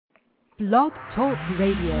Blog Talk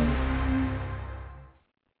Radio.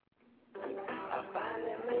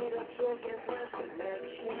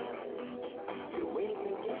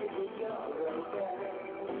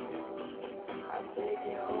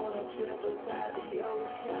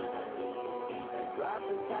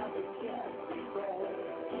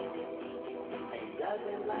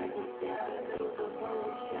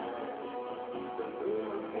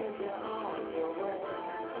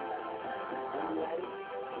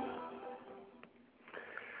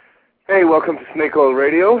 Hey, welcome to Snake Oil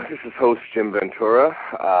Radio. This is host Jim Ventura.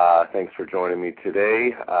 Thanks for joining me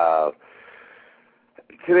today.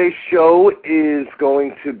 Today's show is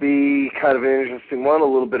going to be kind of an interesting one, a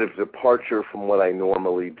little bit of departure from what I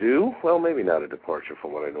normally do. Well, maybe not a departure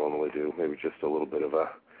from what I normally do, maybe just a little bit of a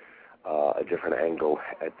different angle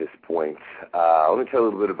at this point. Let me tell you a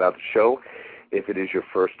little bit about the show. If it is your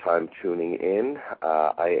first time tuning in,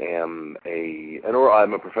 I'm a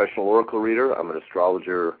professional oracle reader. I'm an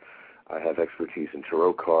astrologer. I have expertise in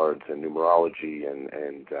tarot cards and numerology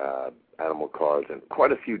and animal cards and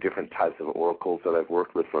quite a few different types of oracles that I've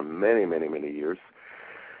worked with for many, many, many years.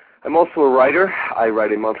 I'm also a writer. I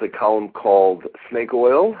write a monthly column called Snake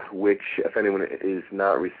Oil, which, if anyone is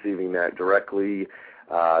not receiving that directly,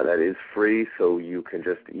 that is free, so you can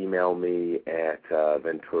just email me at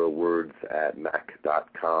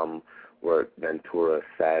venturawords@mac.com or at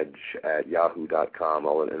venturasag@yahoo.com.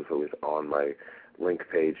 All that info is on my link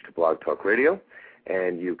page to Blog Talk Radio,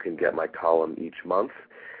 and you can get my column each month.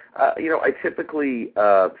 I typically,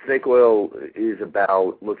 Snake Oil is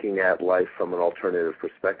about looking at life from an alternative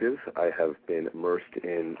perspective. I have been immersed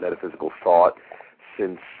in metaphysical thought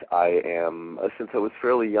since I was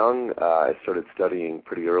fairly young. I started studying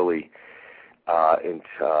pretty early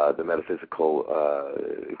into the metaphysical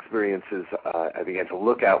experiences I began to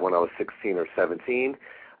look at when I was 16 or 17.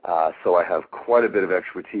 So I have quite a bit of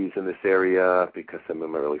expertise in this area because I'm in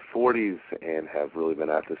my early 40s and have really been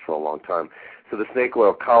at this for a long time. So the Snake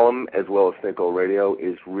Oil column, as well as Snake Oil Radio,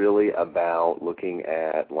 is really about looking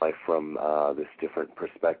at life from this different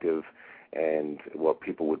perspective and what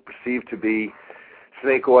people would perceive to be.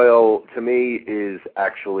 Snake oil, to me, is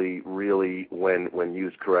actually really, when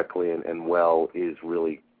used correctly and well, is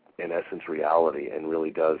really, in essence, reality, and really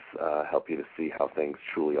does help you to see how things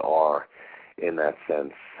truly are in that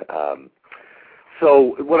sense.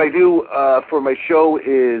 So what I do for my show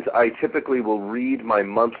is I typically will read my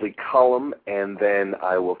monthly column, and then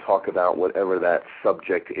I will talk about whatever that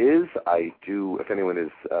subject is. I do, if anyone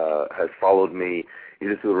has followed me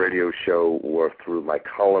either through the radio show or through my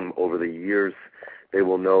column over the years, they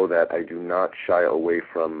will know that I do not shy away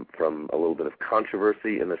from a little bit of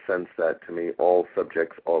controversy, in the sense that, to me, all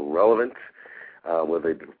subjects are relevant.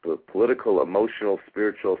 Whether they be political, emotional,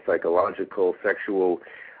 spiritual, psychological, sexual,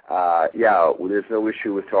 there's no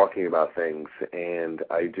issue with talking about things. And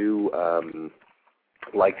I do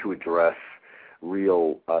like to address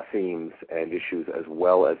real themes and issues as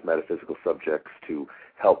well as metaphysical subjects to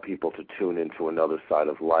help people to tune into another side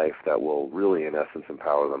of life that will really, in essence,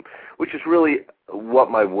 empower them, which is really what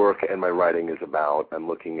my work and my writing is about. I'm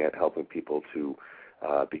looking at helping people to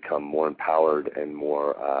become more empowered and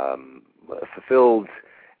more fulfilled,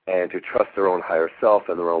 and to trust their own higher self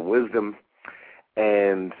and their own wisdom,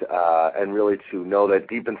 and really to know that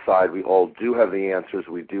deep inside we all do have the answers.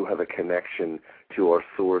 We do have a connection to our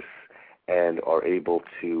source and are able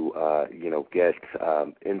to get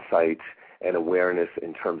insight and awareness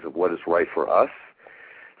in terms of what is right for us.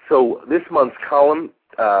 So this month's column,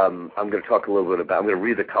 I'm going to talk a little bit about. I'm going to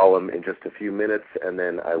read the column in just a few minutes, and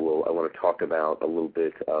then I want to talk about a little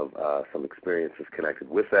bit of some experiences connected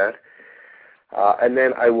with that. And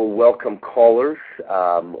then I will welcome callers,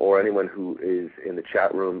 or anyone who is in the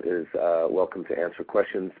chat room is welcome to answer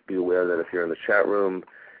questions. Be aware that if you're in the chat room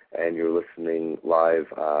and you're listening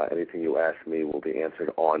live, anything you ask me will be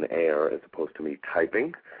answered on air as opposed to me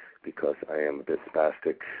typing, because I am a bit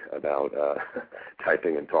spastic about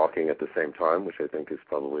typing and talking at the same time, which I think is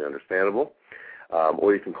probably understandable.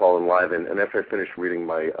 Or you can call in live, and after I finish reading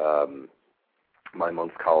my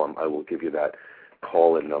month's column, I will give you that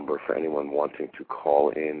call-in number for anyone wanting to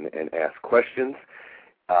call in and ask questions.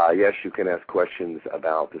 Yes, you can ask questions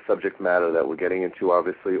about the subject matter that we're getting into,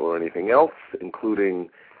 obviously, or anything else,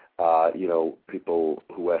 including, people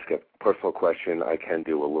who ask a personal question. I can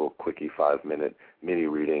do a little quickie 5-minute mini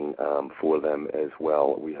reading for them as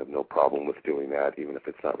well. We have no problem with doing that, even if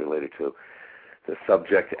it's not related to the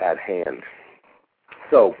subject at hand.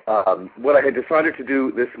 So what I had decided to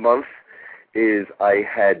do this month is I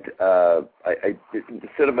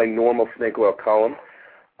instead of my normal Snake Oil column,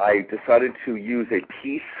 I decided to use a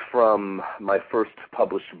piece from my first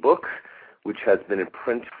published book, which has been in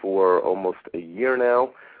print for almost a year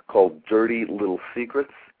now, called Dirty Little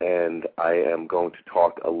Secrets, and I am going to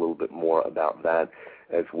talk a little bit more about that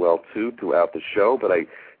as well, too, throughout the show. But I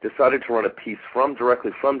decided to run a piece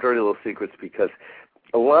directly from Dirty Little Secrets because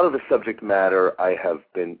a lot of the subject matter I have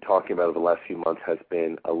been talking about over the last few months has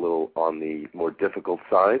been a little on the more difficult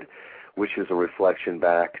side, which is a reflection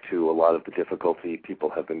back to a lot of the difficulty people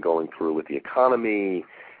have been going through with the economy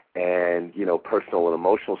and, personal and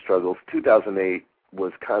emotional struggles. 2008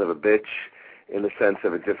 was kind of a bitch in the sense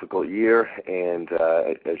of a difficult year, and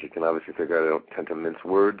as you can obviously figure out, I don't tend to mince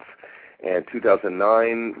words. And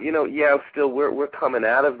 2009, still we're coming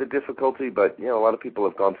out of the difficulty, but, a lot of people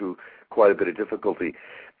have gone through quite a bit of difficulty.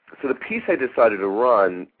 So the piece I decided to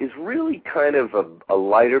run is really kind of a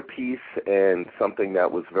lighter piece and something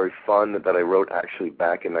that was very fun that I wrote actually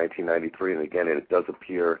back in 1993, and again, it does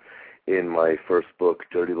appear in my first book,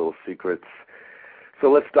 Dirty Little Secrets.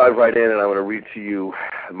 So let's dive right in, and I want to read to you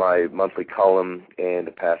my monthly column and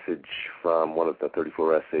a passage from one of the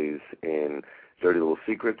 34 essays in Dirty Little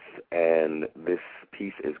Secrets, and this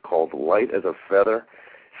piece is called Light as a Feather,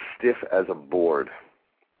 Stiff as a Board.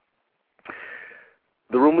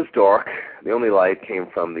 The room was dark. The only light came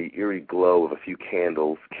from the eerie glow of a few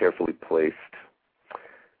candles carefully placed.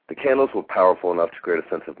 The candles were powerful enough to create a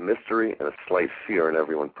sense of mystery and a slight fear in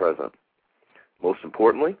everyone present. Most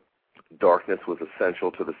importantly, darkness was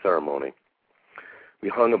essential to the ceremony. We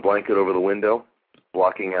hung a blanket over the window,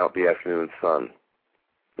 blocking out the afternoon sun.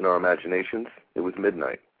 In our imaginations, it was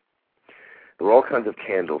midnight. There were all kinds of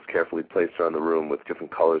candles carefully placed around the room with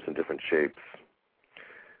different colors and different shapes.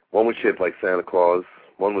 One was shaped like Santa Claus,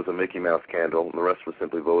 one was a Mickey Mouse candle, and the rest were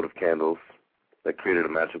simply votive candles that created a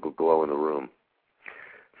magical glow in the room.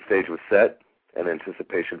 The stage was set, and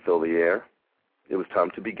anticipation filled the air. It was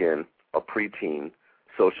time to begin a preteen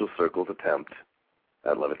social circles attempt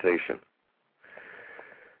at levitation.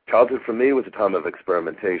 Childhood for me was a time of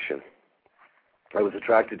experimentation. I was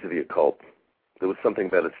attracted to the occult. There was something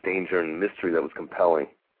about its danger and mystery that was compelling.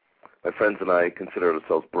 My friends and I considered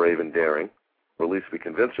ourselves brave and daring, or at least we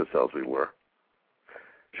convinced ourselves we were.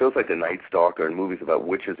 Shows like The Night Stalker and movies about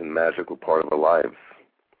witches and magic were part of our lives.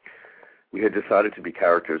 We had decided to be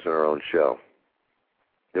characters in our own show.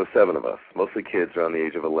 There were 7 of us, mostly kids around the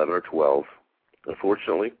age of 11 or 12.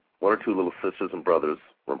 Unfortunately, 1 or 2 little sisters and brothers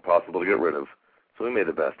were impossible to get rid of, so we made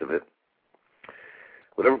the best of it.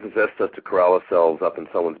 Whatever possessed us to corral ourselves up in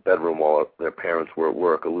someone's bedroom while their parents were at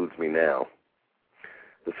work eludes me now.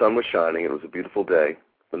 The sun was shining, and it was a beautiful day,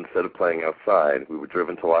 but instead of playing outside, we were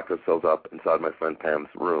driven to lock ourselves up inside my friend Pam's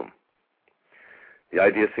room. The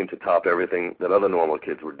idea seemed to top everything that other normal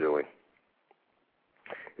kids were doing.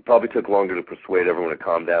 It probably took longer to persuade everyone to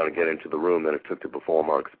calm down and get into the room than it took to perform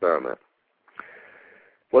our experiment.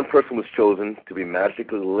 One person was chosen to be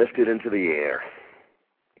magically lifted into the air.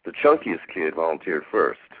 The chunkiest kid volunteered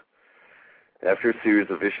first. After a series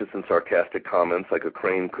of vicious and sarcastic comments like a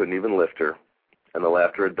crane couldn't even lift her, and the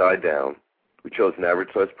laughter had died down, we chose an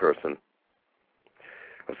average-sized person.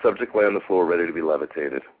 Our subject lay on the floor ready to be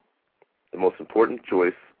levitated. The most important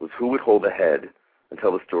choice was who would hold the head and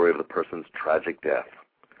tell the story of the person's tragic death.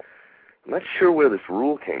 I'm not sure where this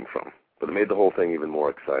rule came from, but it made the whole thing even more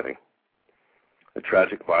exciting. A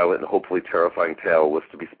tragic, violent, and hopefully terrifying tale was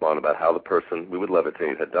to be spun about how the person we would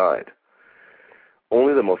levitate had died.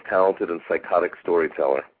 Only the most talented and psychotic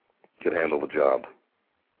storyteller could handle the job.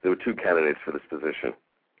 There were 2 candidates for this position.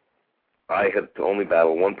 I had to only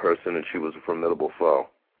battle one person, and she was a formidable foe.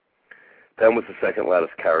 Pam was the second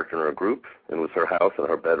loudest character in our group, and it was her house and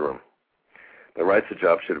her bedroom. By rights, the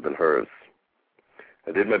job should have been hers.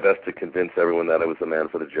 I did my best to convince everyone that I was the man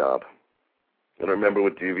for the job. I don't remember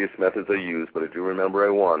what devious methods I used, but I do remember I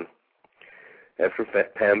won. After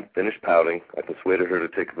Pam finished pouting, I persuaded her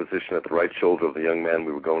to take a position at the right shoulder of the young man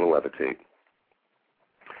we were going to levitate.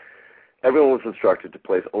 Everyone was instructed to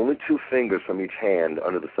place only 2 fingers from each hand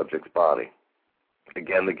under the subject's body.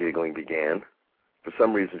 Again, the giggling began. For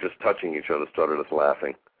some reason, just touching each other started us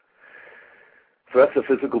laughing. Threats of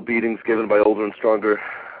physical beatings given by older and stronger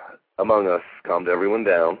among us calmed everyone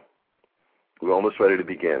down. We were almost ready to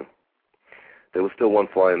begin. There was still one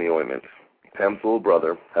fly in the ointment. Pam's little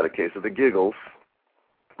brother had a case of the giggles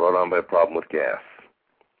brought on by a problem with gas.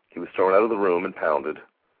 He was thrown out of the room and pounded,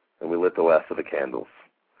 and we lit the last of the candles.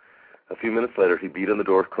 A few minutes later, he beat on the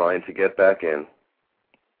door crying to get back in.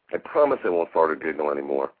 I promise I won't fart or giggle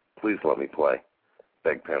anymore. Please let me play,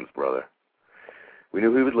 begged Pam's brother. We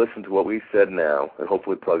knew he would listen to what we said now and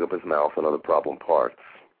hopefully plug up his mouth on other problem parts.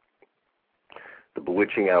 The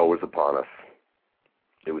bewitching hour was upon us.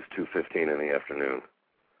 It was 2:15 in the afternoon.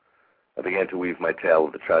 I began to weave my tale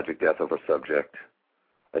of the tragic death of our subject.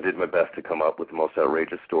 I did my best to come up with the most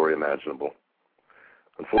outrageous story imaginable.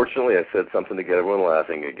 Unfortunately, I said something to get everyone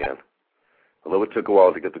laughing again. Although it took a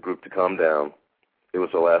while to get the group to calm down, it was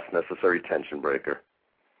the last necessary tension breaker.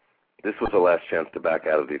 This was the last chance to back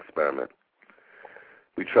out of the experiment.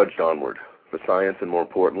 We trudged onward, for science and, more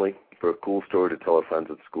importantly, for a cool story to tell our friends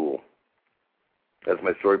at school. As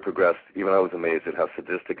my story progressed, even I was amazed at how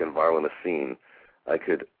sadistic and violent a scene I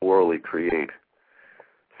could orally create.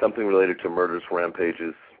 Something related to murderous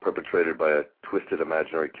rampages perpetrated by a twisted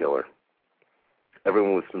imaginary killer.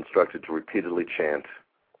 Everyone was instructed to repeatedly chant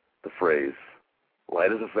the phrase,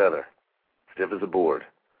 light as a feather, stiff as a board.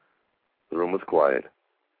 The room was quiet.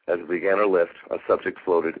 As we began our lift, our subject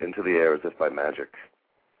floated into the air as if by magic.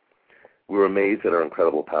 We were amazed at our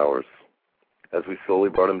incredible powers. As we slowly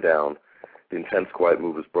brought him down, the intense quiet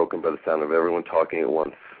mood was broken by the sound of everyone talking at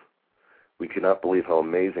once. We could not believe how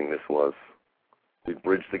amazing this was. We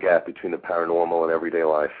bridged the gap between the paranormal and everyday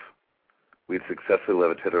life. We had successfully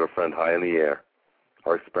levitated our friend high in the air.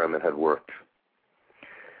 Our experiment had worked.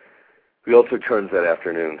 We all took turns that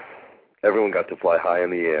afternoon. Everyone got to fly high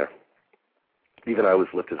in the air. Even I was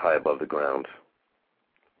lifted high above the ground.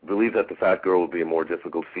 I believed that the fat girl would be a more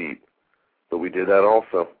difficult feat, but we did that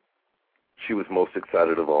also. She was most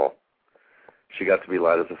excited of all. She got to be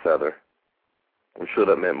light as a feather. I'm sure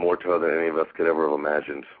that meant more to her than any of us could ever have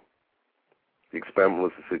imagined. The experiment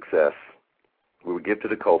was a success. We were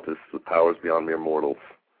gifted occultists with powers beyond mere mortals.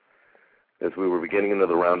 As we were beginning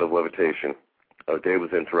another round of levitation, our day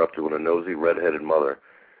was interrupted when a nosy, red-headed mother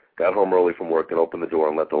got home early from work and opened the door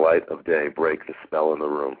and let the light of day break the spell in the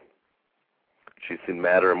room. She seemed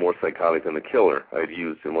madder and more psychotic than the killer I had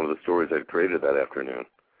used in one of the stories I had created that afternoon.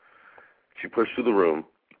 She pushed through the room,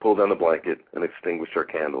 pulled down the blanket, and extinguished our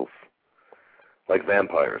candles. Like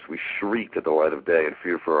vampires, we shrieked at the light of day and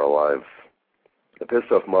feared for our lives. A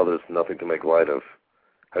pissed-off mother is nothing to make light of.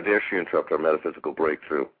 How dare she interrupt our metaphysical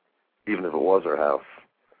breakthrough, even if it was her house?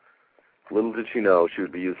 Little did she know she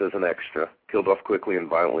would be used as an extra, killed off quickly and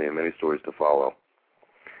violently in many stories to follow.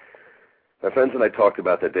 My friends and I talked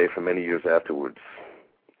about that day for many years afterwards.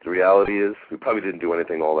 The reality is, we probably didn't do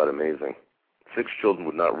anything all that amazing. 6 children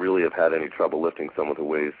would not really have had any trouble lifting someone who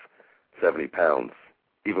weighs 70 pounds,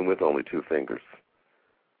 even with only 2 fingers.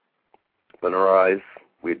 But in our eyes,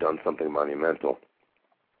 we had done something monumental.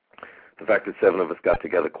 The fact that 7 of us got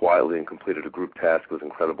together quietly and completed a group task was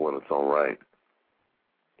incredible in its own right.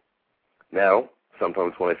 Now,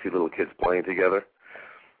 sometimes when I see little kids playing together,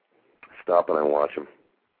 I stop and I watch them.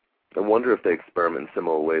 I wonder if they experiment in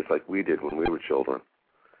similar ways like we did when we were children.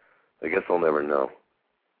 I guess I'll never know.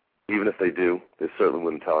 Even if they do, they certainly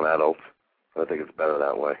wouldn't tell an adult, and I think it's better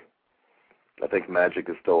that way. I think magic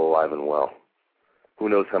is still alive and well. Who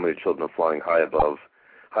knows how many children are flying high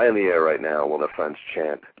in the air right now while their friends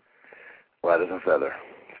chant, light as a feather,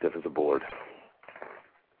 stiff as a board.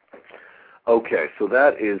 Okay, so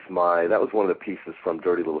that was one of the pieces from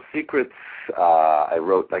Dirty Little Secrets. I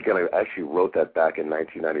actually wrote that back in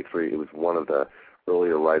 1993. It was one of the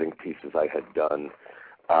earlier writing pieces I had done.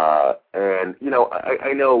 And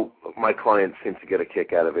I know my clients seem to get a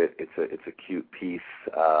kick out of it. It's a cute piece,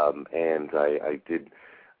 and I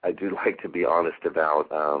do like to be honest about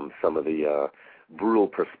some of the brutal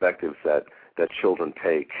perspectives that children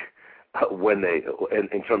take when they,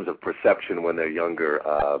 in terms of perception when they're younger.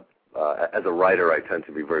 As a writer, I tend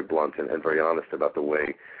to be very blunt and very honest about the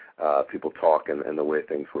way people talk and the way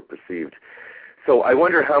things were perceived. So I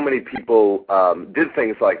wonder how many people did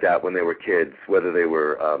things like that when they were kids, whether they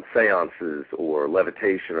were seances or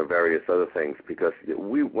levitation or various other things, because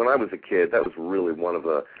when I was a kid, that was really one of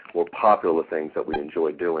the more popular things that we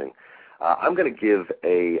enjoyed doing. I'm going to give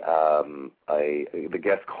the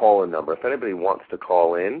guest call-in number. If anybody wants to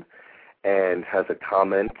call in and has a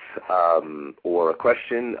comment or a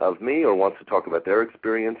question of me or wants to talk about their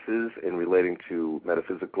experiences in relating to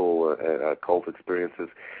metaphysical occult experiences,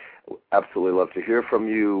 absolutely love to hear from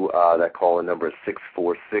you. That call-in number is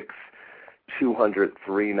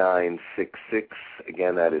 646-200-3966.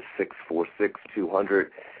 Again, that is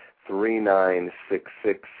 646-200-3966.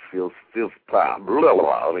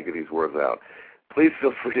 Let me get these words out. Please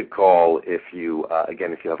feel free to call if you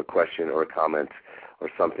have a question or a comment or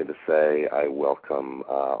something to say. I welcome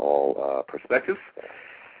all perspectives.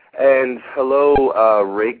 And hello,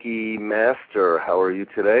 Reiki Master. How are you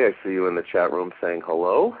today? I see you in the chat room saying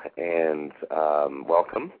hello, and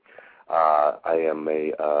welcome.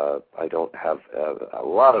 I don't have a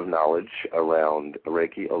lot of knowledge around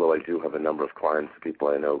Reiki, although I do have a number of clients, people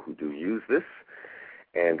I know who do use this,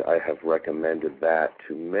 and I have recommended that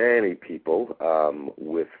to many people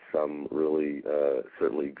with some really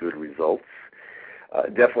certainly good results.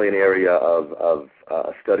 definitely an area of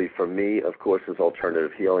study for me, of course, is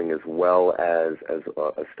alternative healing, as well as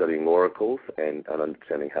studying oracles and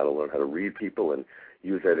understanding how to learn how to read people and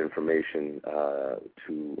use that information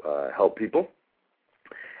to help people.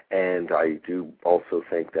 And I do also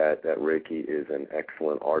think that Reiki is an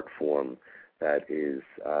excellent art form that is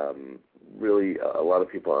really, a lot of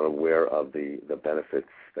people aren't aware of the benefits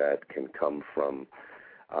that can come from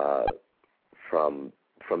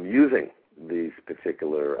using these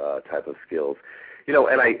particular type of skills.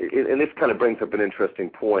 And this kind of brings up an interesting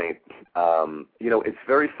point. It's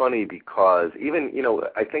very funny because even,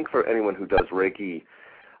 I think for anyone who does Reiki,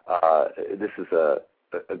 this is a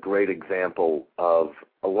great example of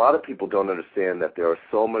a lot of people don't understand that there are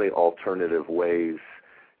so many alternative ways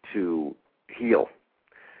to heal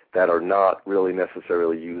that are not really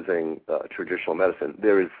necessarily using traditional medicine.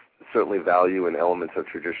 There is certainly value in elements of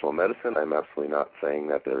traditional medicine. I'm absolutely not saying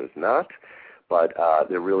that there is not, but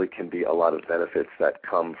there really can be a lot of benefits that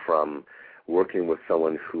come from working with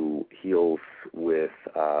someone who heals with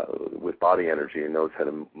body energy and knows how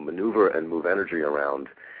to maneuver and move energy around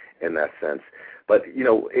in that sense. But,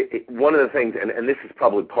 one of the things, and this is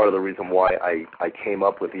probably part of the reason why I came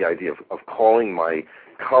up with the idea of calling my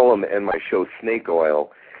column and my show Snake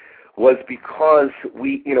Oil, was because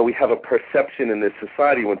we have a perception in this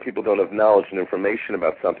society when people don't have knowledge and information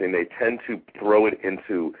about something, they tend to throw it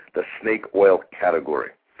into the snake oil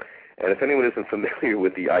category. And if anyone isn't familiar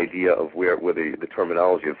with the idea of where the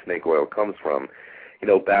terminology of snake oil comes from,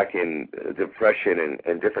 back in Depression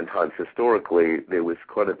and different times historically, there was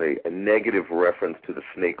quite a negative reference to the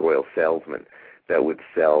snake oil salesman that would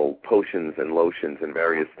sell potions and lotions and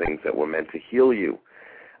various things that were meant to heal you.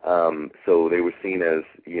 So they were seen as,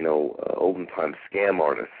 olden time scam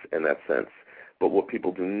artists in that sense. But what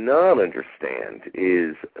people do not understand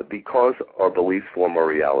is because our beliefs form our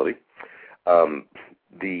reality,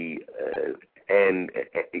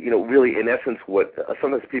 really in essence what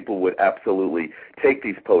sometimes people would absolutely take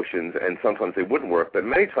these potions and sometimes they wouldn't work, but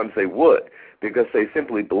many times they would because they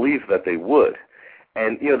simply believe that they would.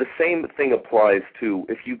 And, the same thing applies to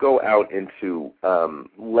if you go out into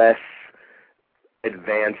less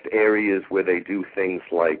advanced areas where they do things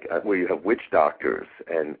like where you have witch doctors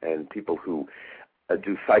and people who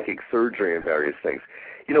do psychic surgery and various things.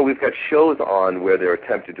 We've got shows on where they're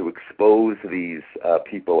attempting to expose these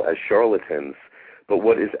people as charlatans, but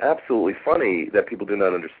what is absolutely funny that people do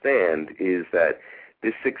not understand is that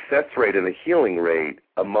the success rate and the healing rate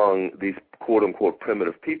among these quote-unquote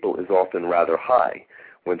primitive people is often rather high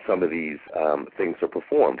when some of these things are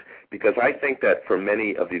performed. Because I think that for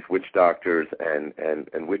many of these witch doctors and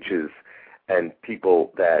witches and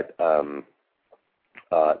people that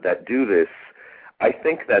that do this, I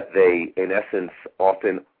think that they, in essence,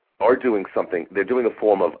 often are doing something. They're doing a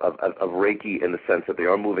form of Reiki in the sense that they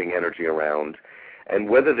are moving energy around. And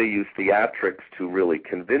whether they use theatrics to really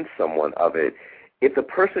convince someone of it, if the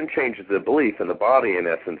person changes their belief and the body, in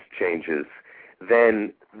essence, changes,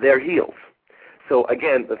 then they're healed. So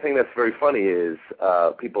again, the thing that's very funny is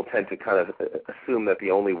people tend to kind of assume that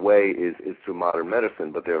the only way is through modern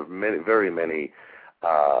medicine, but there are very many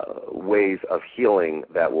ways of healing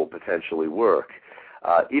that will potentially work.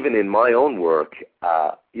 Even in my own work,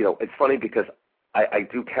 it's funny because I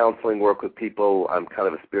do counseling work with people. I'm kind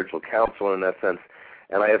of a spiritual counselor in that sense,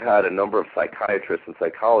 and I have had a number of psychiatrists and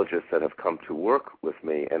psychologists that have come to work with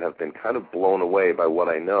me and have been kind of blown away by what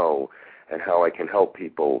I know and how I can help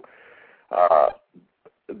people.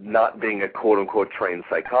 Not being a quote-unquote trained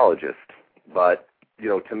psychologist, but,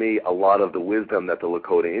 to me, a lot of the wisdom that the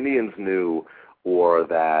Lakota Indians knew or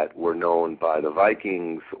that were known by the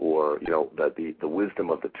Vikings or, the wisdom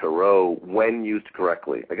of the Tarot, when used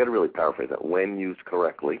correctly, I got to really paraphrase that, when used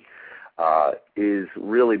correctly, is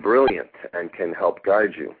really brilliant and can help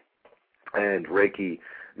guide you. And Reiki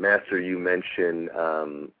Master, you mentioned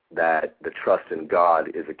that the trust in God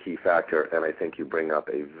is a key factor, and I think you bring up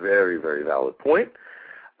a very, very valid point.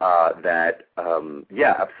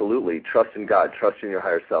 Absolutely, trust in God, trust in your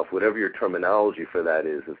higher self, whatever your terminology for that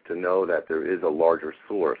is to know that there is a larger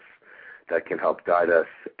source that can help guide us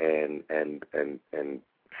and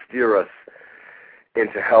steer us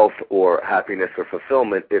into health or happiness or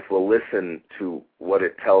fulfillment if we'll listen to what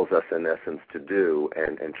it tells us in essence to do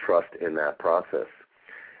and trust in that process.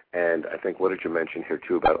 And I think, what did you mention here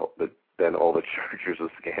too about then all the churches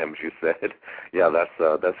are scams? You said, yeah,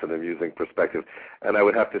 that's an amusing perspective. And I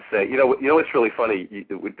would have to say, what's really funny.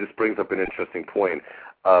 This brings up an interesting point.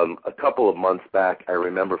 A couple of months back, I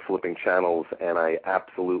remember flipping channels, and I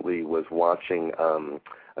absolutely was watching. I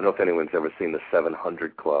don't know if anyone's ever seen the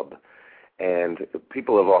 700 Club. And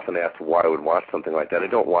people have often asked why I would watch something like that. I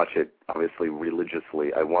don't watch it, obviously,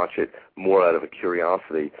 religiously. I watch it more out of a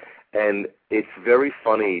curiosity. And it's very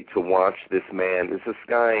funny to watch this man. There's this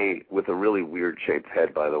guy with a really weird-shaped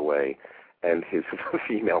head, by the way, and his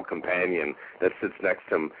female companion that sits next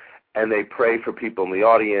to him. And they pray for people in the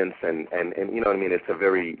audience, and you know what I mean? It's a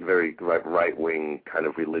very, very right-wing kind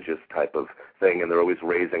of religious type of thing, and they're always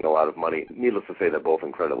raising a lot of money. Needless to say, they're both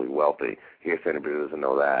incredibly wealthy, in case anybody doesn't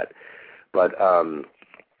know that. But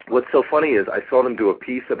what's so funny is I saw them do a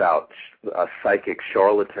piece about psychic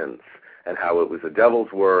charlatans and how it was the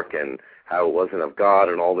devil's work and how it wasn't of God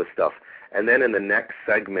and all this stuff. And then in the next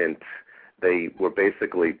segment, they were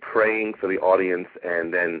basically praying for the audience,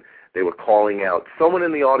 and then they were calling out, someone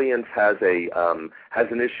in the audience has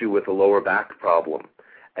an issue with a lower back problem,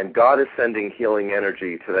 and God is sending healing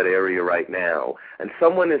energy to that area right now. And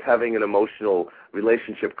someone is having an emotional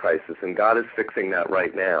relationship crisis, and God is fixing that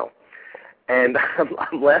right now. And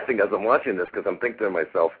I'm laughing as I'm watching this because I'm thinking to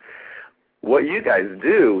myself, what you guys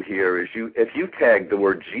do here is if you tag the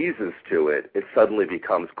word Jesus to it, it suddenly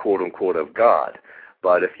becomes quote-unquote of God.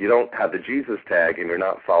 But if you don't have the Jesus tag and you're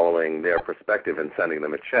not following their perspective and sending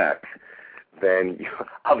them a check, then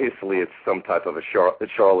obviously it's some type of a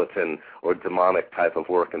charlatan or demonic type of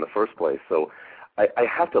work in the first place. So I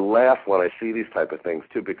have to laugh when I see these type of things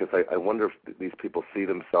too, because I wonder if these people see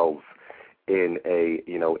themselves in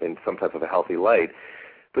in some type of a healthy light.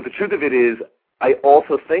 But the truth of it is, I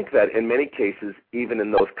also think that in many cases, even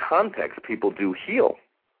in those contexts, people do heal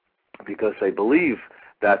because they believe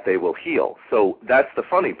that they will heal. So that's the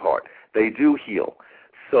funny part. They do heal.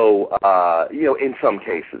 So, in some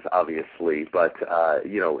cases, obviously, but,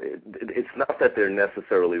 it's not that they're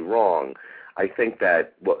necessarily wrong. I think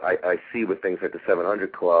that what I see with things like the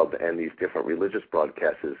 700 Club and these different religious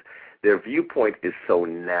broadcasts is their viewpoint is so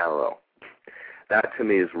narrow. That, to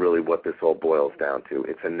me, is really what this all boils down to.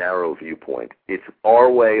 It's a narrow viewpoint. It's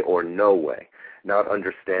our way or no way, not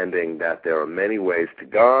understanding that there are many ways to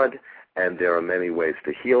God and there are many ways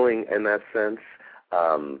to healing in that sense.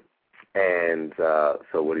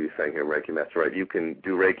 So what are you saying here, Reiki Master? Right, you can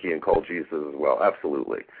do Reiki and call Jesus as well.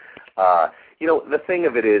 Absolutely. The thing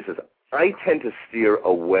of it is I tend to steer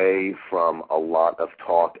away from a lot of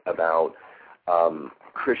talk about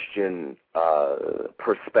Christian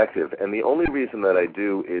perspective, and the only reason that I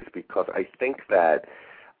do is because I think that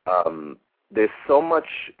there's so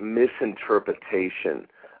much misinterpretation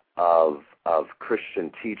of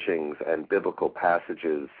Christian teachings and biblical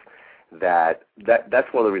passages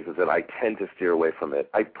that's one of the reasons that I tend to steer away from it.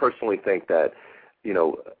 I personally think that,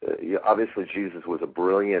 obviously Jesus was a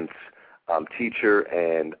brilliant teacher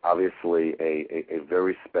and obviously a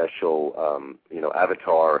very special,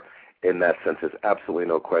 avatar. In that sense, there's absolutely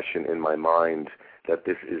no question in my mind that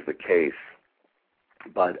this is the case.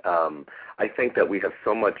 But I think that we have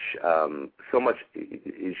so much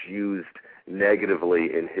is used negatively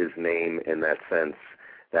in his name in that sense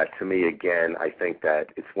that, to me, again, I think that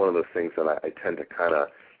it's one of those things that I tend to kind of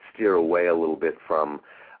steer away a little bit from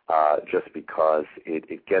just because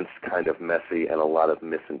it gets kind of messy and a lot of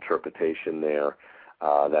misinterpretation there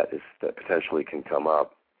that potentially can come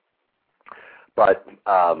up. But,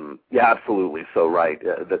 absolutely, so right.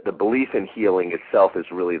 The belief in healing itself is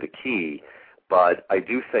really the key, but I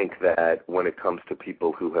do think that when it comes to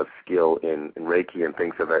people who have skill in Reiki and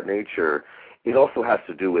things of that nature, it also has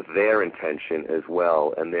to do with their intention as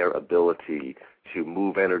well and their ability to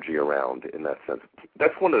move energy around in that sense.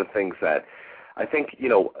 That's one of the things that I think,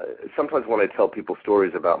 sometimes when I tell people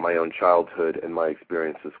stories about my own childhood and my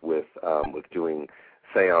experiences with doing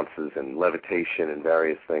seances and levitation and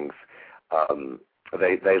various things,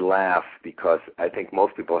 they laugh because I think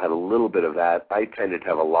most people have a little bit of that. I tended to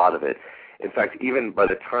have a lot of it. In fact, even by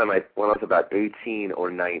the time when I was about 18 or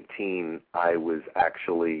 19, I was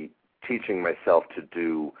actually teaching myself to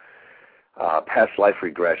do past life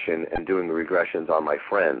regression and doing regressions on my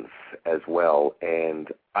friends as well.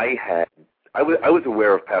 And I was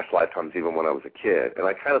aware of past lifetimes even when I was a kid, and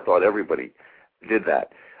I kind of thought everybody did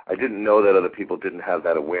that. I didn't know that other people didn't have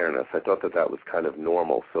that awareness. I thought that was kind of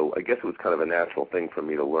normal. So I guess it was kind of a natural thing for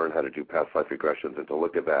me to learn how to do past life regressions and to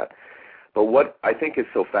look at that. But what I think is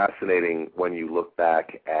so fascinating when you look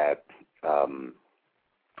back at the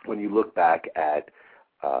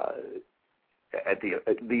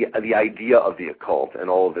idea of the occult and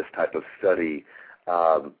all of this type of study,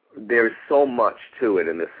 there's so much to it,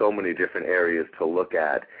 and there's so many different areas to look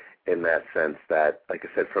at in that sense that, like I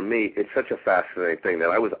said, for me, it's such a fascinating thing that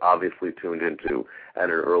I was obviously tuned into at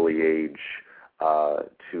an early age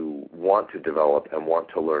to want to develop and want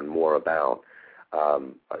to learn more about.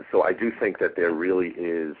 So I do think that there really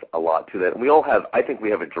is a lot to that. And I think we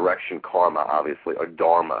have a direction karma, obviously, or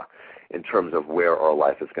dharma, in terms of where our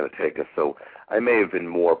life is going to take us. So I may have been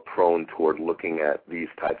more prone toward looking at these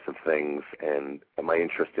types of things, and my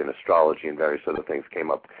interest in astrology and various other things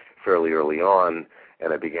came up fairly early on,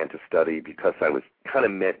 and I began to study because I was kind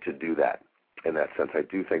of meant to do that. In that sense, I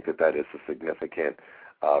do think that that is a significant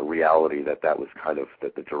reality, that was kind of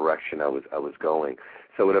the direction I was going.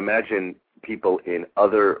 So I would imagine people in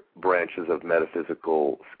other branches of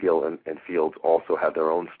metaphysical skill and fields also have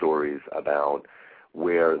their own stories about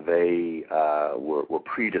where they were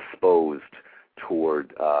predisposed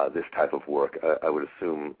toward this type of work. I would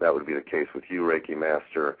assume that would be the case with you, Reiki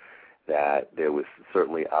Master, that there was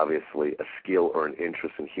certainly obviously a skill or an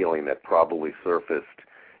interest in healing that probably surfaced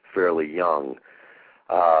fairly young,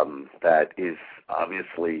 that is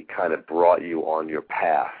obviously kind of brought you on your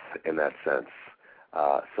path in that sense.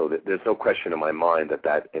 So that there's no question in my mind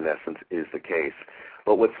that in essence is the case.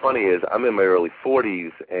 But what's funny is I'm in my early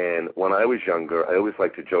 40s, and when I was younger, I always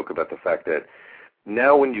like to joke about the fact that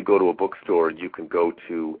now when you go to a bookstore, you can go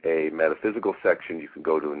to a metaphysical section, you can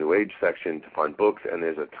go to a New Age section to find books, and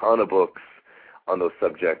there's a ton of books on those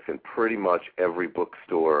subjects, and pretty much every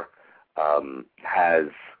bookstore has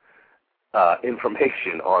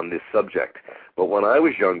information on this subject. But when I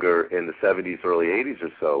was younger, in the 70s, early 80s or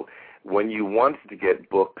so, when you wanted to get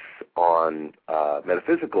books on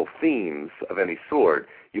metaphysical themes of any sort,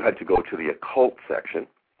 you had to go to the occult section,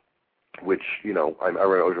 which, I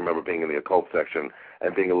always remember being in the occult section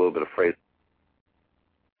and being a little bit afraid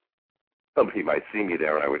somebody might see me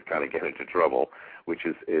there and I would kind of get into trouble, which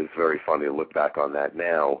is very funny to look back on that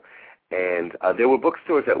now. And there were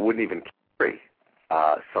bookstores that wouldn't even carry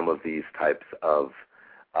some of these types of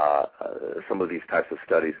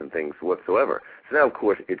studies and things whatsoever. So now, of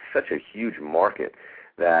course, it's such a huge market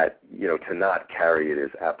that to not carry it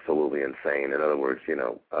is absolutely insane. In other words, you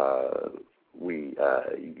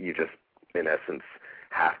just in essence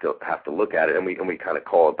have to look at it, and we kind of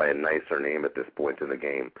call it by a nicer name at this point in the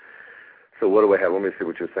game. So what do I have? Let me see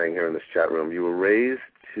what you're saying here in this chat room. You were raised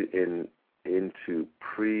into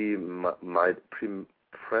primitive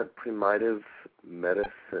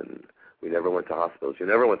medicine. We never went to hospitals. You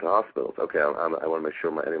never went to hospitals. Okay, I want to make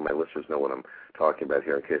sure any of my listeners know what I'm talking about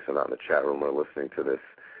here in case they're not in the chat room or listening to this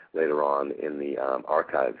later on in the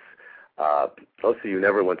archives. So you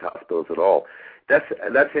never went to hospitals at all.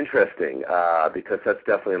 That's interesting because that's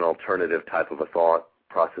definitely an alternative type of a thought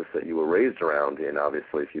process that you were raised around in,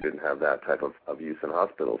 obviously, if you didn't have that type of use in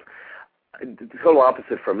hospitals. The total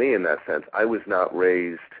opposite for me in that sense. I was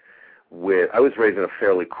raised in a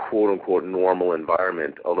fairly quote-unquote normal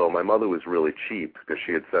environment, although my mother was really cheap because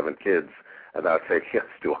she had 7 kids about taking us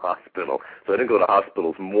to a hospital. So I didn't go to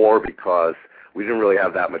hospitals more because we didn't really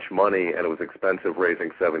have that much money and it was expensive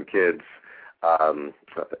raising 7 kids.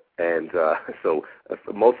 So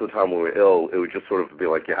most of the time when we were ill, it would just sort of be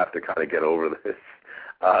like, you have to kind of get over this.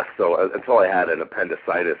 So until I had an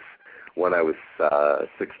appendicitis when I was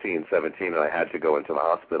 16, 17, and I had to go into the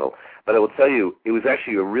hospital. But I will tell you, it was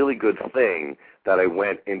actually a really good thing that I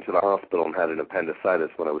went into the hospital and had an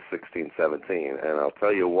appendicitis when I was 16, 17, and I'll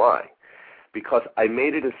tell you why. Because I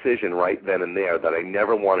made a decision right then and there that I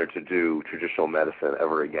never wanted to do traditional medicine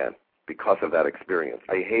ever again because of that experience.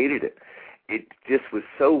 I hated it. It just was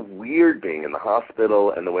so weird being in the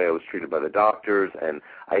hospital and the way I was treated by the doctors, and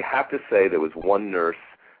I have to say there was one nurse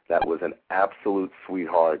that was an absolute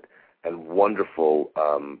sweetheart and wonderful,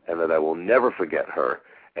 and that I will never forget her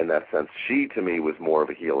in that sense. She, to me, was more of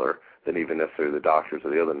a healer than even necessarily the doctors or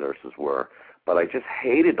the other nurses were. But I just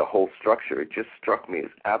hated the whole structure. It just struck me as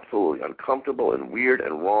absolutely uncomfortable and weird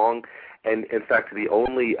and wrong. And, in fact, the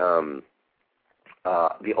only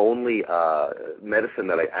medicine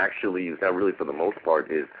that I actually use now, really for the most part,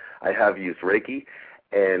 is I have used Reiki,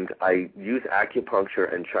 and I use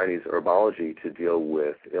acupuncture and Chinese herbology to deal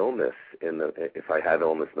with illness if I have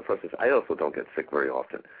illness in the process. I also don't get sick very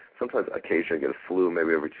often. Sometimes occasionally I get a flu,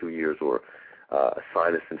 maybe every 2 years, or a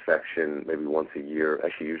sinus infection maybe once a year.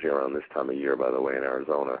 Actually, usually around this time of year, by the way, in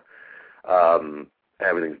Arizona.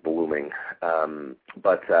 Everything's blooming.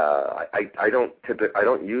 But I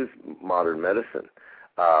don't use modern medicine.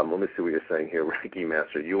 Let me see what you're saying here, Reiki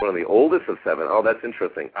Master. You're one of the oldest of 7. Oh, that's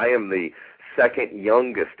interesting. I am the second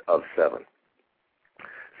youngest of 7.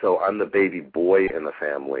 So I'm the baby boy in the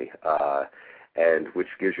family, and which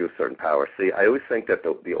gives you a certain power. See, I always think that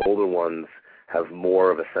the older ones have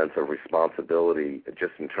more of a sense of responsibility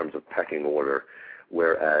just in terms of pecking order,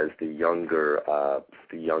 whereas the younger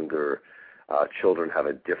children have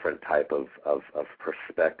a different type of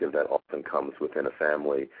perspective that often comes within a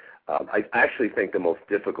family I actually think the most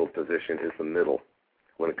difficult position is the middle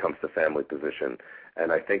when it comes to family position,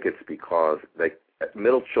 and I think it's because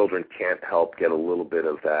middle children can't help get a little bit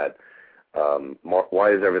of that,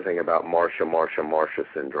 why is everything about Marcia, Marcia, Marcia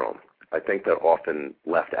syndrome? I think they're often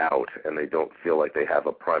left out, and they don't feel like they have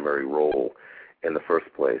a primary role in the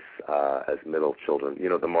first place as middle children. You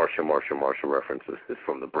know, the Marcia, Marcia, Marcia references is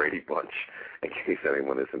from the Brady Bunch, in case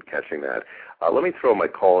anyone isn't catching that. Let me throw my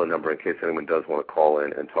call-in number in case anyone does want to call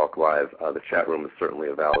in and talk live. The chat room is certainly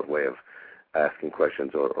a valid way of asking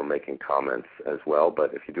questions or making comments as well,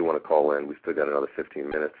 but if you do want to call in, we've still got another 15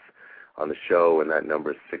 minutes on the show, and that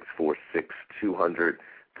number is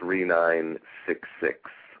 646-200-3966.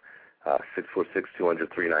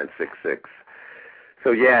 646-200-3966.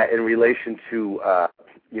 So yeah, in relation to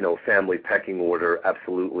family pecking order,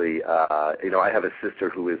 absolutely. I have a sister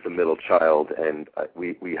who is the middle child, and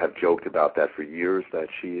we have joked about that for years, that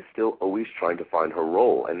she is still always trying to find her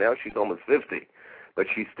role, and now she's almost 50, but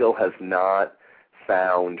she still has not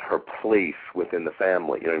found her place within the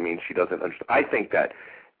family. You know what I mean? She doesn't understand. I think that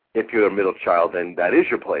if you're a middle child, then that is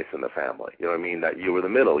your place in the family. You know what I mean? That you are the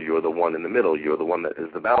middle. You're the one in the middle. You're the one that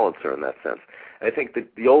is the balancer in that sense. And I think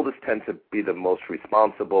that the oldest tend to be the most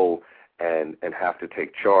responsible and have to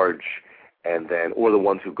take charge, or the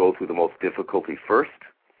ones who go through the most difficulty first.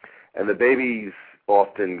 And the babies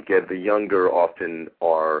the younger often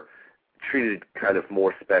are treated kind of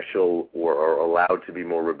more special or are allowed to be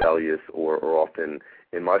more rebellious or often,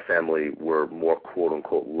 in my family, were more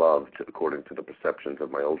quote-unquote loved according to the perceptions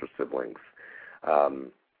of my older siblings.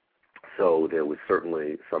 So there was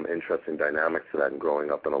certainly some interesting dynamics to that in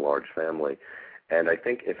growing up in a large family. And I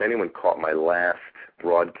think if anyone caught my last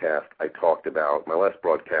broadcast, my last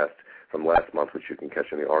broadcast from last month, which you can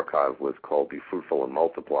catch in the archive, was called Be Fruitful and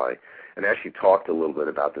Multiply, and actually talked a little bit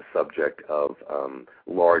about the subject of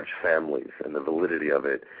large families and the validity of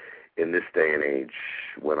it in this day and age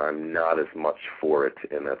when I'm not as much for it.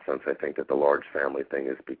 In that sense, I think that the large family thing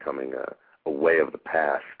is becoming a way of the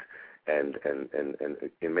past, and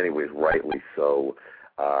in many ways rightly so,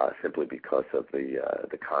 simply because of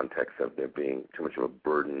the context of there being too much of a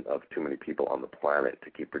burden of too many people on the planet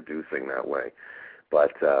to keep producing that way.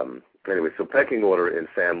 But anyway, so pecking order in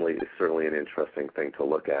family is certainly an interesting thing to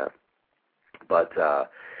look at. But,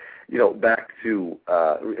 back to,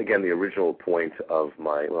 again, the original point of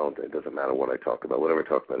it doesn't matter what I talk about. Whatever I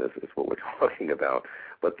talk about is what we're talking about.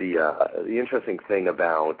 But the interesting thing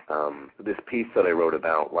about this piece that I wrote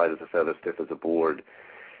about light as a feather, stiff as a board,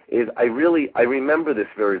 is I remember this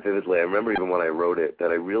very vividly. I remember even when I wrote it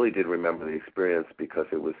that I really did remember the experience because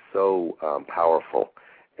it was so powerful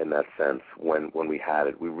in that sense when we had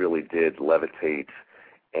it. We really did levitate.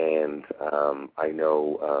 And I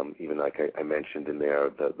know, even like I mentioned in there,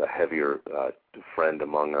 the heavier friend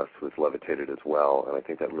among us was levitated as well, and I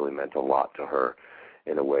think that really meant a lot to her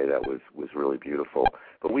in a way that was really beautiful.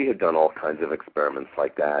 But we had done all kinds of experiments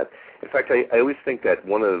like that. In fact, I always think that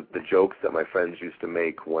one of the jokes that my friends used to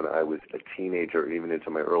make when I was a teenager, even into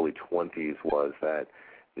my early 20s, was that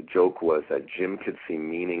the joke was that Jim could see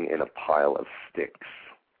meaning in a pile of sticks.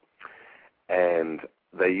 And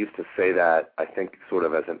they used to say that, I think, sort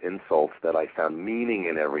of as an insult, that I found meaning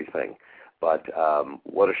in everything. But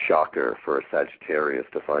what a shocker for a Sagittarius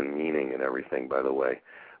to find meaning in everything, by the way.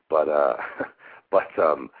 But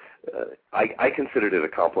I considered it a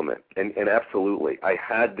compliment. And absolutely, I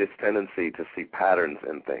had this tendency to see patterns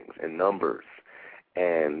in things, and numbers,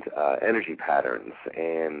 and energy patterns.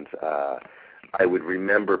 And I would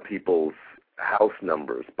remember people's house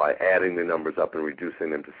numbers by adding the numbers up and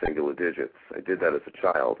reducing them to singular digits. I did that as a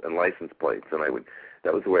child, and license plates, and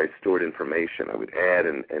that was the way I stored information. I would add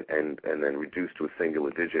and then reduce to a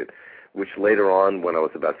singular digit, which later on, when I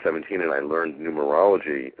was about 17 and I learned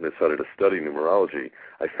numerology and I started to study numerology,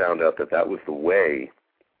 I found out that was the way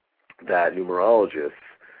that numerologists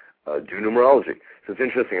do numerology. So it's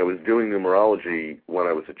interesting, I was doing numerology when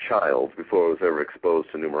I was a child before I was ever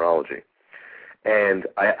exposed to numerology. And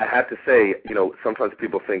I have to say, sometimes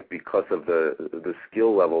people think because of the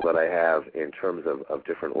skill level that I have in terms of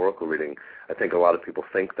different oracle reading, I think a lot of people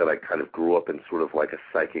think that I kind of grew up in sort of like a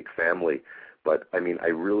psychic family. But, I mean, I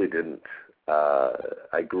really didn't.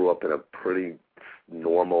 I grew up in a pretty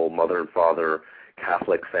normal mother and father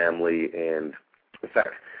Catholic family. And, in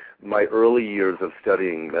fact, my early years of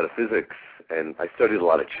studying metaphysics, and I studied a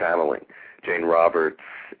lot of channeling. Jane Roberts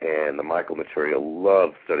and the Michael material,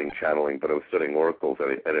 loved studying channeling, but I was studying oracles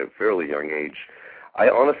at a fairly young age. I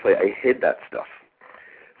hid that stuff.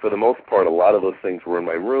 For the most part, a lot of those things were in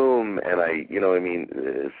my room, and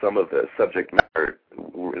some of the subject matter,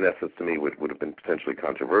 in essence, to me, would have been potentially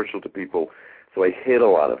controversial to people, so I hid a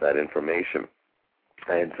lot of that information.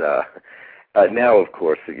 And now, of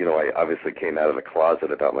course, I obviously came out of the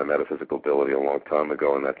closet about my metaphysical ability a long time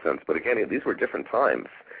ago in that sense. But again, these were different times.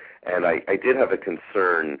 And I did have a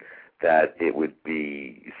concern that it would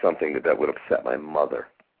be something that would upset my mother.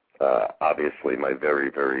 Obviously, my very,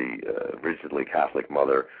 very rigidly Catholic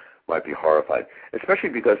mother might be horrified, especially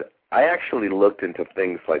because I actually looked into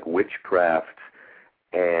things like witchcraft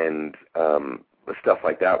and stuff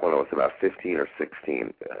like that when I was about 15 or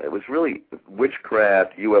 16. It was really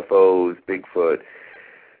witchcraft, UFOs, Bigfoot,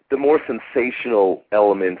 the more sensational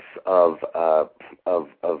elements of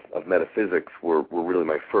metaphysics were really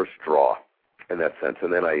my first draw in that sense.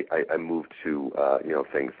 And then I moved to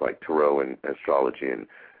things like tarot and astrology and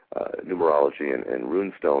numerology and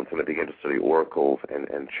rune stones, and I began to study oracles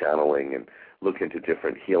and channeling and look into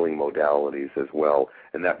different healing modalities as well.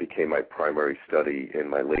 And that became my primary study in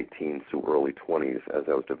my late teens to early 20s as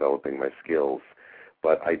I was developing my skills.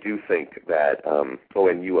 But I do think that, and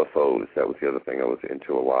UFOs, that was the other thing I was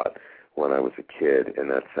into a lot when I was a kid in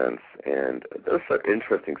that sense. And those are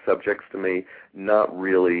interesting subjects to me, not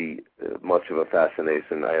really much of a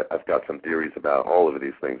fascination. I've got some theories about all of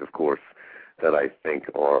these things, of course, that I think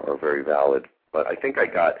are very valid. But I think I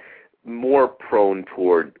got more prone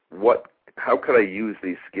toward how could I use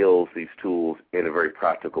these skills, these tools, in a very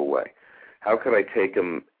practical way? How could I take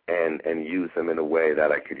them and use them in a way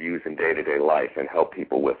that I could use in day-to-day life and help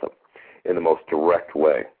people with them in the most direct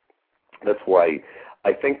way? That's why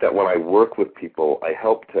I think that when I work with people, I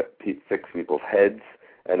help to fix people's heads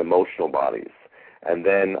and emotional bodies. And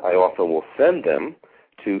then I often will send them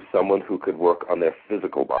to someone who could work on their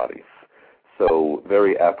physical bodies. So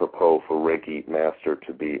very apropos for Reiki Master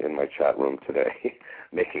to be in my chat room today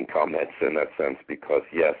making comments in that sense, because,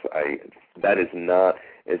 yes, that is not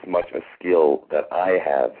as much a skill that I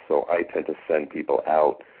have, so I tend to send people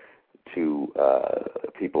out to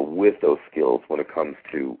people with those skills when it comes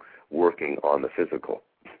to working on the physical.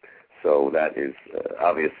 So that is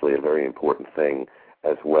obviously a very important thing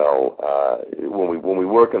as well. When we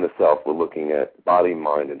work on the self, we're looking at body,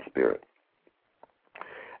 mind, and spirit.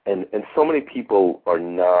 And so many people are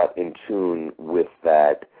not in tune with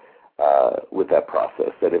that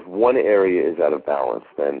process, that if one area is out of balance,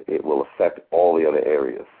 then it will affect all the other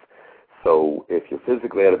areas. So if you're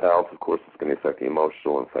physically out of balance, of course, it's going to affect the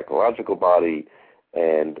emotional and psychological body,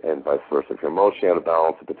 and vice versa. If you're emotionally out of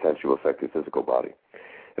balance, it potentially will affect your physical body.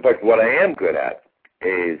 In fact, what I am good at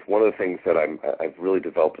is one of the things that I've really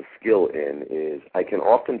developed a skill in is I can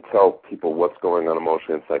often tell people what's going on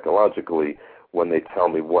emotionally and psychologically when they tell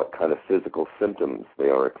me what kind of physical symptoms they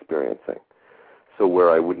are experiencing. So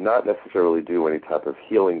where I would not necessarily do any type of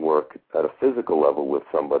healing work at a physical level with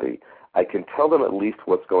somebody, I can tell them at least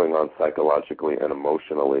what's going on psychologically and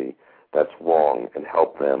emotionally that's wrong and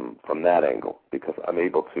help them from that angle, because I'm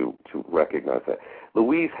able to recognize that.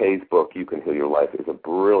 Louise Hay's book, You Can Heal Your Life, is a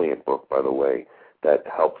brilliant book, by the way, that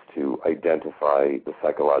helps to identify the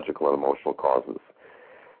psychological and emotional causes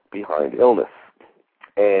behind illness.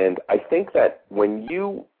 And I think that when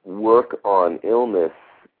you work on illness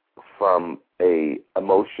from a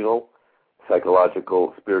emotional,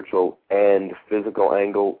 psychological, spiritual, and physical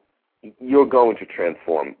angle, you're going to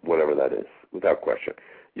transform whatever that is, without question.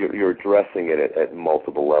 You're addressing it at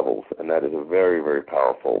multiple levels, and that is a very, very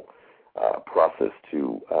powerful process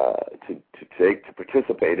to take, to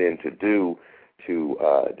participate in, to do, to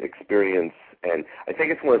experience. And I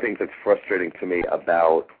think it's one of the things that's frustrating to me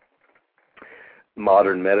about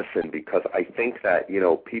modern medicine, because I think that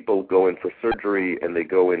people go in for surgery and they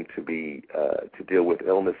go in to deal with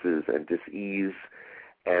illnesses and dis-ease,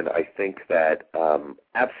 and I think that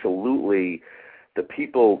absolutely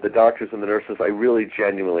the doctors and the nurses, I really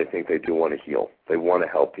genuinely think they do want to heal. They want to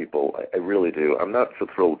help people. I really do. I'm not so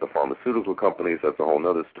thrilled with the pharmaceutical companies. That's a whole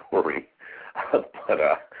other story. But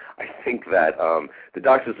I think that the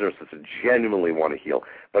doctors and nurses genuinely want to heal.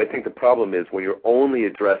 But I think the problem is when you're only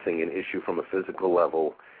addressing an issue from a physical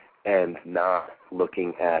level and not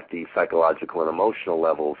looking at the psychological and emotional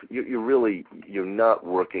levels, you're not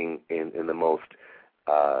working in the most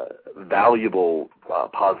valuable,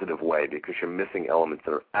 positive way, because you're missing elements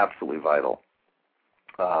that are absolutely vital.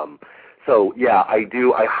 So, yeah,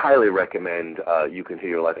 I highly recommend You Can Heal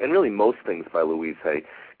Your Life, and really most things by Louise Hay.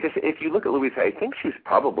 Because if you look at Louise Hay, I think she's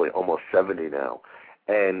probably almost 70 now,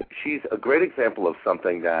 and she's a great example of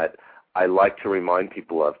something that I like to remind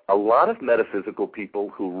people of. A lot of metaphysical people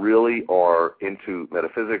who really are into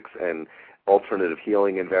metaphysics and alternative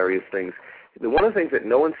healing and various things, one of the things that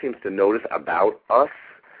no one seems to notice about us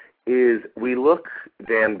is we look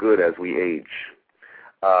damn good as we age.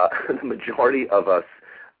 The majority of us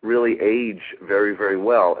really age very, very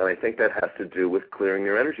well, and I think that has to do with clearing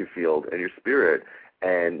your energy field and your spirit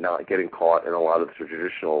and not getting caught in a lot of the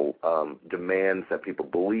traditional demands that people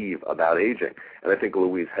believe about aging. And I think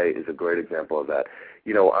Louise Hay is a great example of that.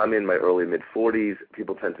 You know, I'm in my early mid-40s.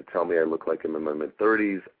 People tend to tell me I look like I'm in my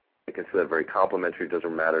mid-30s. I consider that very complimentary. It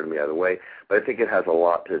doesn't matter to me either way. But I think it has a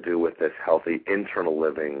lot to do with this healthy internal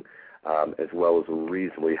living as well as a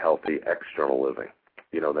reasonably healthy external living.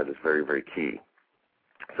 You know, that is very, very key.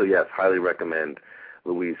 So, yes, highly recommend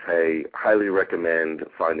Louise Hay. Highly recommend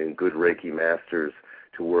finding good Reiki masters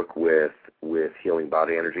to work with healing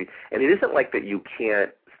body energy. And it isn't like that you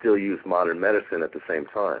can't still use modern medicine at the same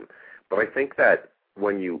time. But I think that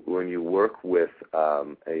when you work with a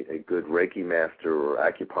good Reiki master or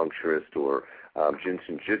acupuncturist or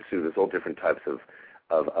Jinsen Jitsu, there's all different types of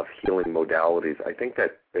healing modalities. I think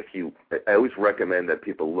that I always recommend that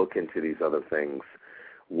people look into these other things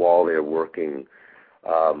while they're working,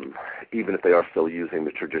 even if they are still using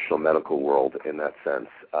the traditional medical world in that sense.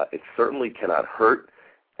 It certainly cannot hurt,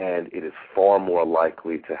 and it is far more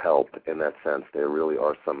likely to help in that sense. There really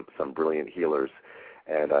are some brilliant healers,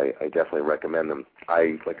 and I definitely recommend them.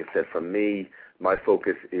 Like I said, for me, my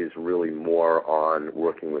focus is really more on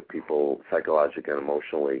working with people psychologically and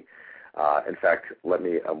emotionally. In fact,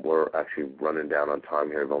 we're actually running down on time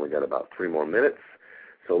here. I've only got about 3 more minutes.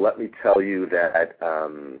 So let me tell you that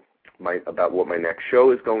about what my next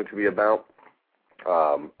show is going to be about.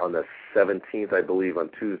 On the 17th, I believe, on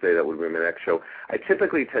Tuesday, that would be my next show. I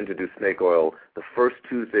typically tend to do snake oil the first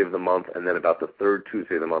Tuesday of the month, and then about the third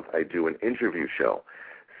Tuesday of the month, I do an interview show.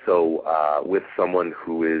 So with someone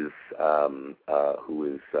who is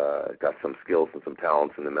got some skills and some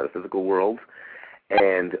talents in the metaphysical world.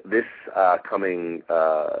 And this coming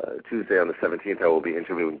Tuesday on the 17th, I will be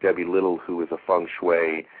interviewing Debbie Little, who is a feng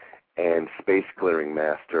shui and space clearing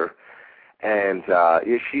master. And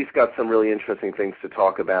she's got some really interesting things to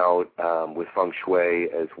talk about with feng shui,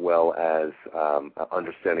 as well as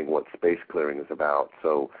understanding what space clearing is about.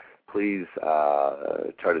 So please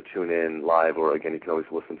try to tune in live, or again, you can always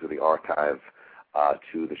listen to the archive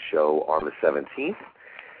to the show on the 17th.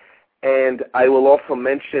 And I will also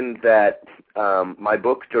mention that my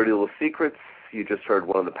book, Dirty Little Secrets, you just heard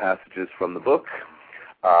one of the passages from the book,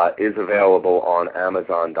 is available on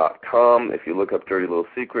Amazon.com. If you look up Dirty Little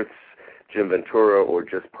Secrets, Jim Ventura, or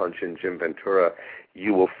just punch in Jim Ventura,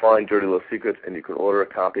 you will find Dirty Little Secrets, and you can order a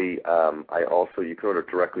copy. You can order it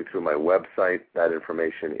directly through my website. That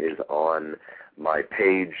information is on my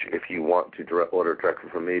page if you want to order directly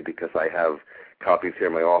from me, because I have copies here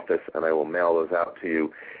in my office, and I will mail those out to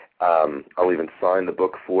you. I'll even sign the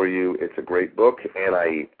book for you. It's a great book, and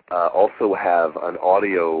I also have an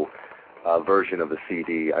audio version of the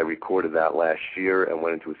CD. I recorded that last year and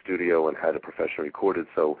went into a studio and had it professionally recorded.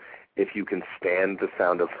 So if you can stand the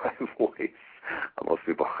sound of my voice,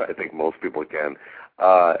 I think most people can.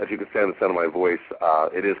 If you can stand the sound of my voice,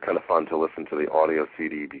 it is kind of fun to listen to the audio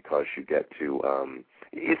CD, because you get to,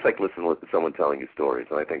 it's like listening to someone telling you stories,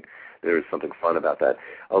 and I think there is something fun about that.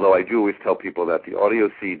 Although I do always tell people that the audio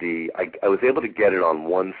CD, I was able to get it on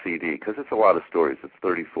one CD, because it's a lot of stories. It's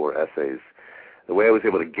 34 essays. The way I was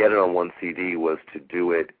able to get it on one CD was to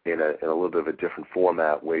do it in a little bit of a different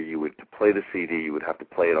format, where to play the CD, you would have to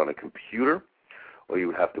play it on a computer, or you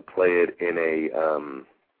would have to play it in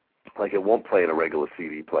it won't play in a regular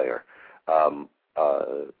CD player.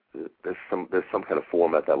 There's some kind of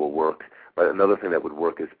format that will work. But another thing that would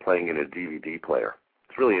work is playing in a DVD player.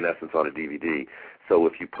 It's really, in essence, on a DVD. So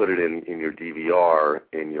if you put it in your DVR,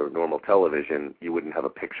 in your normal television, you wouldn't have a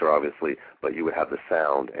picture, obviously, but you would have the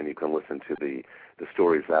sound, and you can listen to the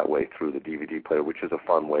stories that way through the DVD player, which is a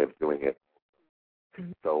fun way of doing it.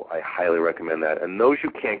 So I highly recommend that. And those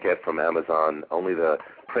you can't get from Amazon, only the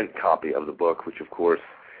print copy of the book, which, of course,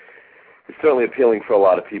 is certainly appealing for a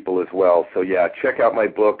lot of people as well. So, yeah, check out my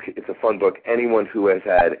book. It's a fun book. Anyone who has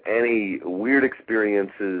had any weird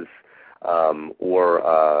experiences or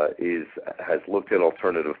has looked at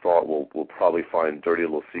alternative thought will probably find Dirty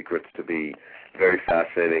Little Secrets to be very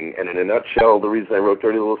fascinating. And in a nutshell, the reason I wrote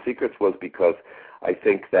Dirty Little Secrets was because I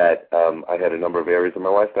think that I had a number of areas in my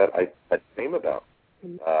life that I had shame about.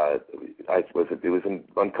 It was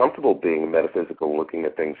uncomfortable being metaphysical, looking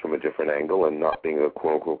at things from a different angle, and not being a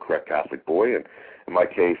quote-unquote correct Catholic boy. And in my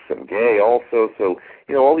case, I'm gay also. So,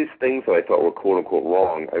 all these things that I thought were quote-unquote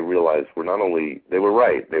wrong, I realized were not only, they were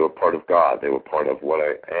right, they were part of God. They were part of what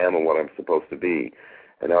I am and what I'm supposed to be.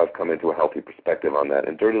 And now I've come into a healthy perspective on that.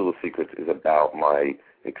 And Dirty Little Secrets is about my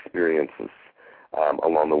experiences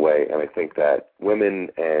along the way. And I think that women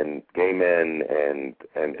and gay men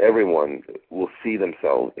and everyone will see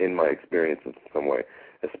themselves in my experiences in some way,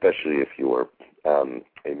 especially if you are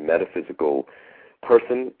a metaphysical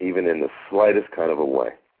person, even in the slightest kind of a way.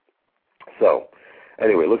 So,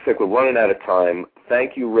 Anyway, it looks like we're running out of time.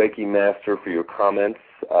 Thank you, Reiki Master, for your comments.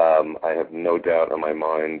 I have no doubt in my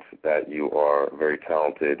mind that you are very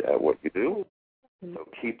talented at what you do. So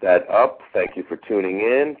keep that up. Thank you for tuning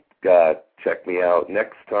in. Check me out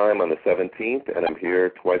next time on the 17th, and I'm here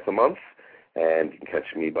twice a month. And you can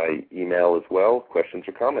catch me by email as well, questions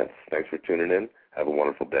or comments. Thanks for tuning in. Have a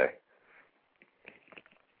wonderful day.